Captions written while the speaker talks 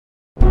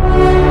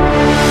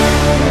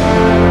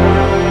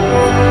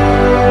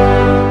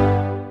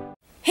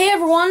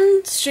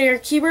everyone, Strayer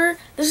Cuber.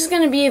 This is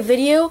going to be a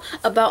video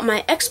about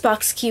my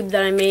Xbox Cube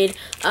that I made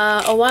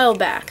a while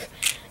back.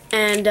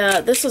 And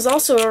this was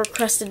also a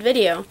requested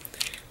video.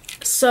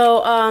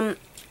 So,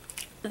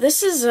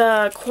 this is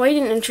quite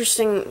an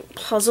interesting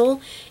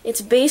puzzle.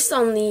 It's based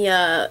on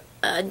the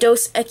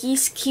Dos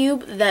Equis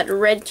cube that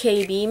Red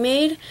KB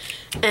made.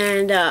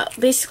 And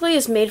basically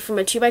it's made from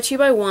a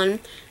 2x2x1,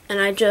 and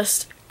I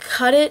just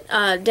cut it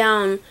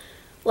down.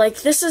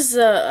 Like, this is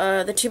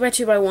the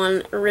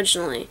 2x2x1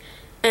 originally,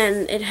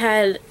 and it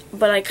had,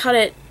 but I cut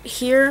it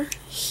here,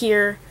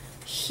 here,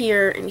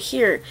 here, and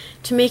here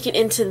to make it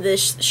into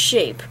this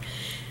shape.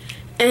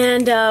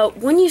 And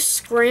when you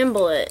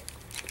scramble it,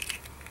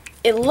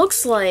 it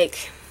looks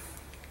like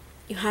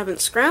you haven't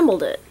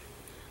scrambled it.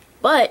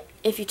 But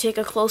if you take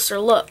a closer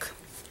look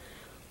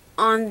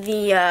on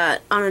the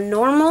on a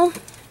normal,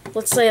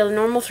 let's say a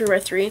normal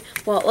 3x3.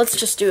 Well, let's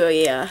just do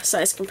a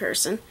size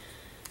comparison.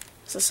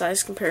 So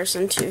size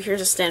comparison to,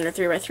 here's a standard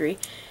 3x3.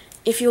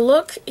 If you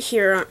look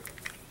here,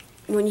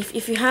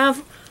 if you have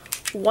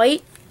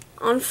white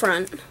on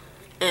front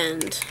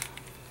and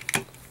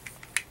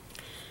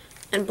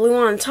blue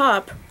on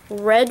top,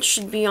 red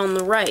should be on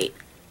the right,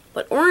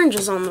 but orange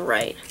is on the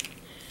right.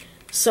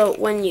 So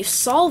when you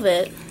solve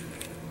it,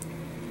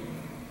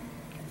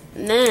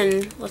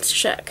 then let's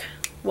check.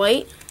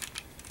 White,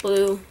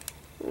 blue,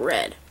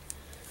 red.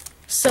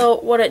 So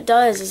what it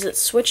does is it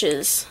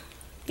switches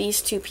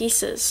these two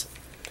pieces.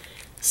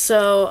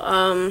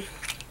 So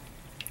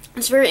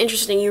it's very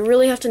interesting. You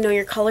really have to know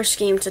your color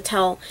scheme to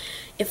tell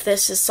if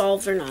this is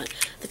solved or not.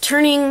 The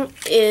turning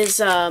is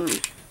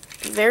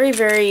very,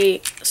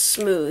 very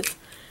smooth,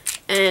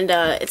 and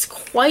it's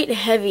quite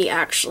heavy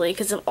actually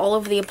because of all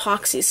of the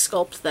epoxy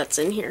sculpt that's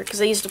in here,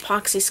 because I used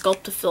epoxy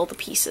sculpt to fill the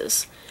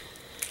pieces.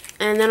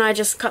 And then I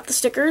just cut the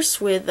stickers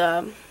with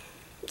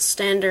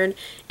standard.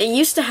 It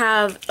used to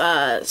have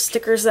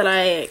stickers that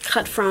I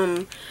cut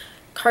from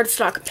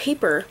cardstock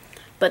paper,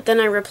 but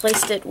then I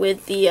replaced it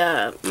with the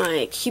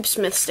my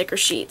CubeSmith sticker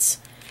sheets.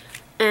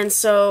 And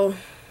so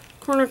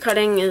corner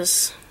cutting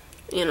is,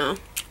 you know,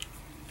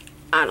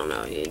 I don't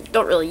know, you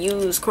don't really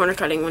use corner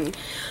cutting when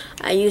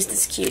I use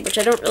this cube, which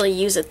I don't really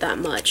use it that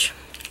much.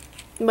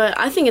 But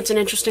I think it's an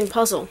interesting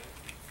puzzle.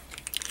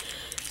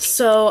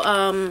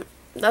 So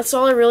that's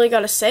all I really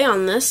got to say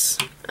on this.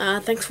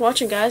 Thanks for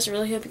watching, guys. I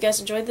really hope you guys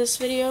enjoyed this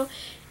video.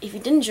 If you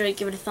did enjoy it,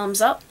 give it a thumbs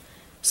up.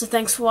 So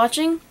thanks for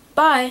watching.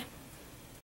 Bye!